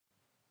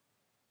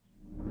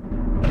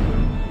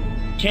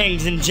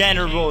Kings and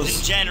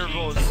generals.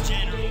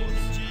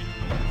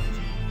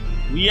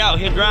 We out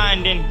here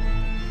grinding.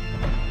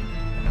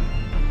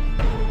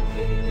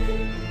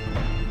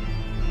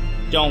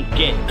 Don't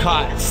get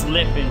caught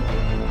slipping.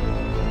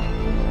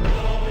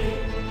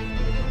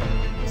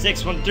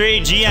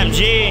 613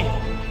 G.M.G.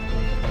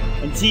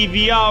 and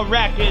TvR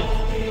RecordZ.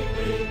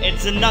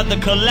 It's another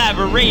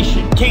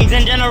collaboration. Kings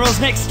and Generals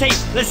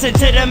mixtape. Listen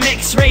to the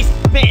mix race.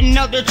 Spitting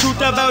out the truth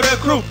about a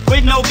crew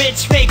with no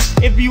bitch fakes.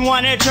 If you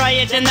wanna try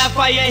it, then that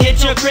fire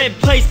hit your crib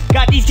place.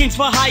 Got these kings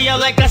for hire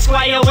like a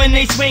squire when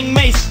they swing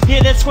mace.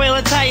 Hear the squeal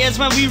of tires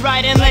when we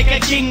riding like a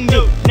king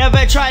do.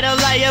 Never try to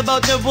lie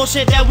about the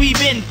bullshit that we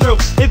been through.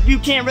 If you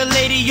can't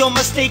relate it, you're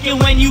mistaken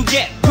when you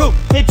get proof.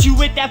 Hit you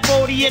with that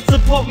 40, it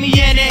support me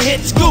and it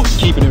hit scoop.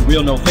 Keeping it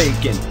real, no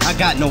faking. I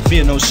got no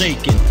fear, no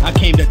shaking. I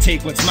came to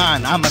take what's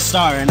mine. I'm a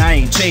star and I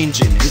ain't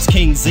changing. It's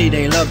King Z,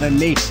 they loving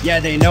me.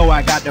 Yeah, they know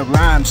I got the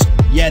rhymes.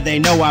 Yeah, they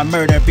know I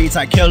murder beats,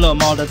 I kill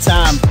them all the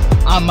time.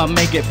 I'ma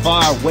make it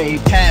far, way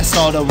past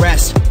all the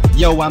rest.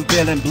 Yo, I'm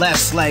feeling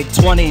blessed like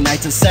 20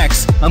 nights of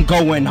sex. I'm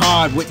going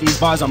hard with these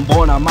bars, I'm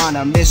on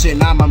a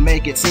mission. I'ma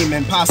make it seem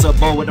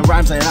impossible with the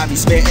rhymes that I be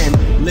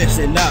spitting.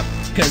 Listen up,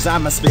 cause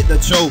I'ma spit the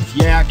truth.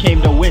 Yeah, I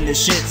came to win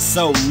this shit,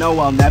 so no,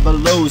 I'll never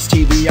lose.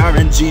 TvR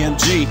and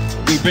G.M.G,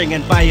 we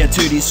bringing fire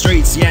to these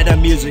streets. Yeah, the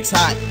music's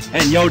hot,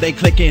 and yo, they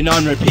clicking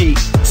on repeat.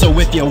 So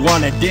if you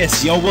wanna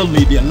diss, yo, we'll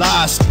leave you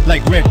lost.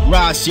 Like Rick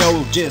Ross,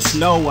 yo, just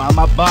know I'm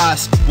a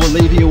boss. We'll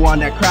leave you on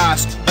that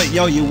cross, but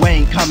yo, you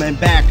ain't coming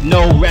back.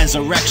 No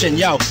resurrection,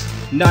 yo,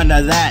 none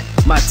of that.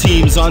 My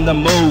team's on the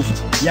move,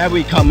 yeah,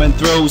 we coming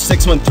through.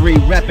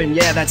 613 reppin',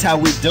 yeah, that's how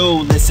we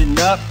do. Listen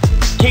up.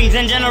 Kings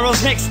and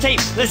Generals mixtape.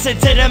 Listen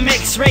to the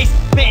mix race.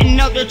 Spitting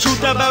out the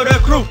truth about a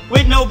crew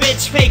with no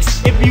bitch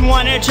fakes. If you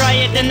wanna try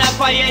it, then that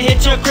fire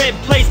hit your crib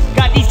place.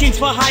 Got these kings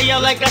for hire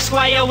like a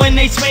squire when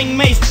they swing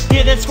mace.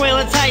 Hear the squeal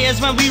of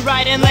tires when we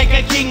riding like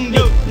a king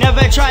do.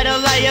 Never try to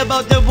lie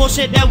about the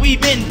bullshit that we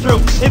been through.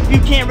 If you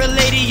can't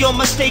relate it, you're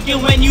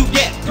mistaken when you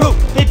get proof.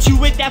 Hit you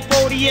with that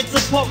 40, it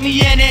support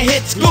me and it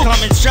hits scoop.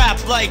 Coming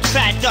strapped like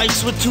fat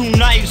dice with 2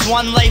 knives.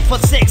 1 life for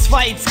 6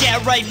 fights.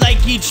 Get right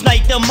like each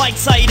night. The mic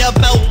side a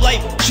belt like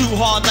chew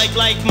hard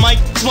like Mike.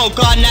 Smoke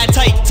on that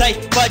tight,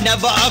 but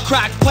never a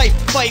crack pipe.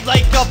 Fight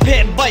like a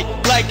pit bite,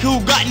 like who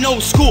got no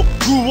school.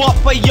 Grew up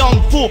a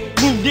young fool,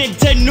 moved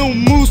into new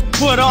moves.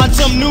 Put on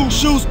some new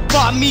shoes,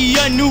 bought me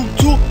a new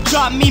tool.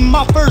 Shot me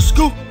my first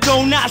scoop.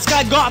 Don't ask,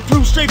 I got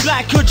through. Straight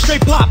black could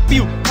straight pop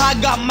you. I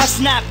got my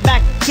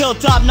snapback,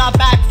 tilt up, not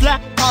back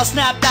flat. I'll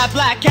snap that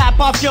black cap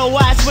off your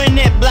ass when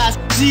it blasts.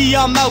 See,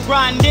 I'm out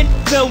grinding,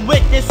 filled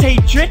with this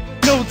hatred.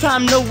 No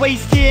time to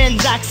waste here,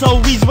 and Zach's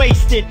always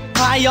wasted.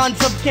 High on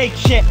some cake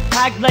shit,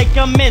 act like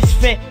a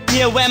misfit.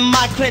 Here when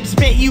my clips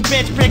spit, you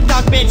bitch, prick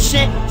talk bitch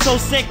shit. So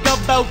sick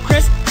about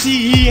Chris,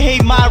 see he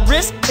hate my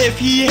wrist. If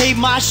he hate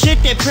my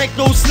shit, then prick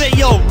go slit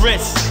your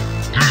wrist.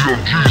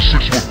 G.M.G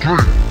 613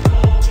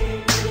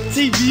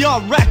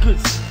 TvR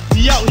RecordZ,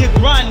 we out here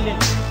grinding.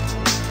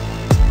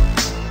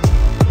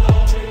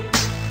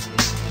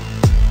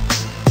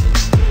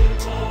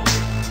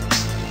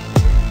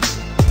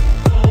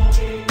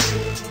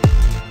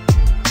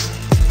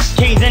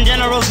 Kings and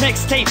Generals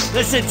mixtape.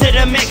 Listen to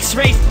the mix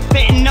race.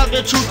 Spitting out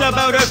the truth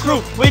about a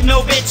crew with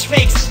no bitch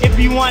fakes. If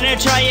you wanna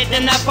try it,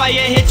 then that fire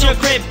hit your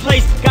crib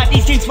place. Got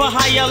these kings for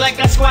hire like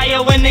a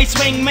squire when they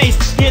swing mace.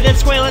 Hear the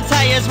squeal of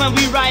tires when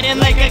we riding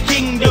like a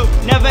king do.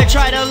 Never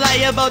try to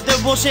lie about the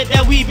bullshit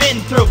that we been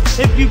through.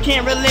 If you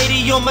can't relate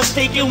it, you're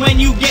mistaken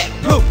when you get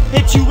proof.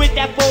 Hit you with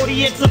that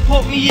 40, it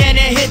support me and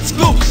it hits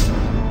scoops.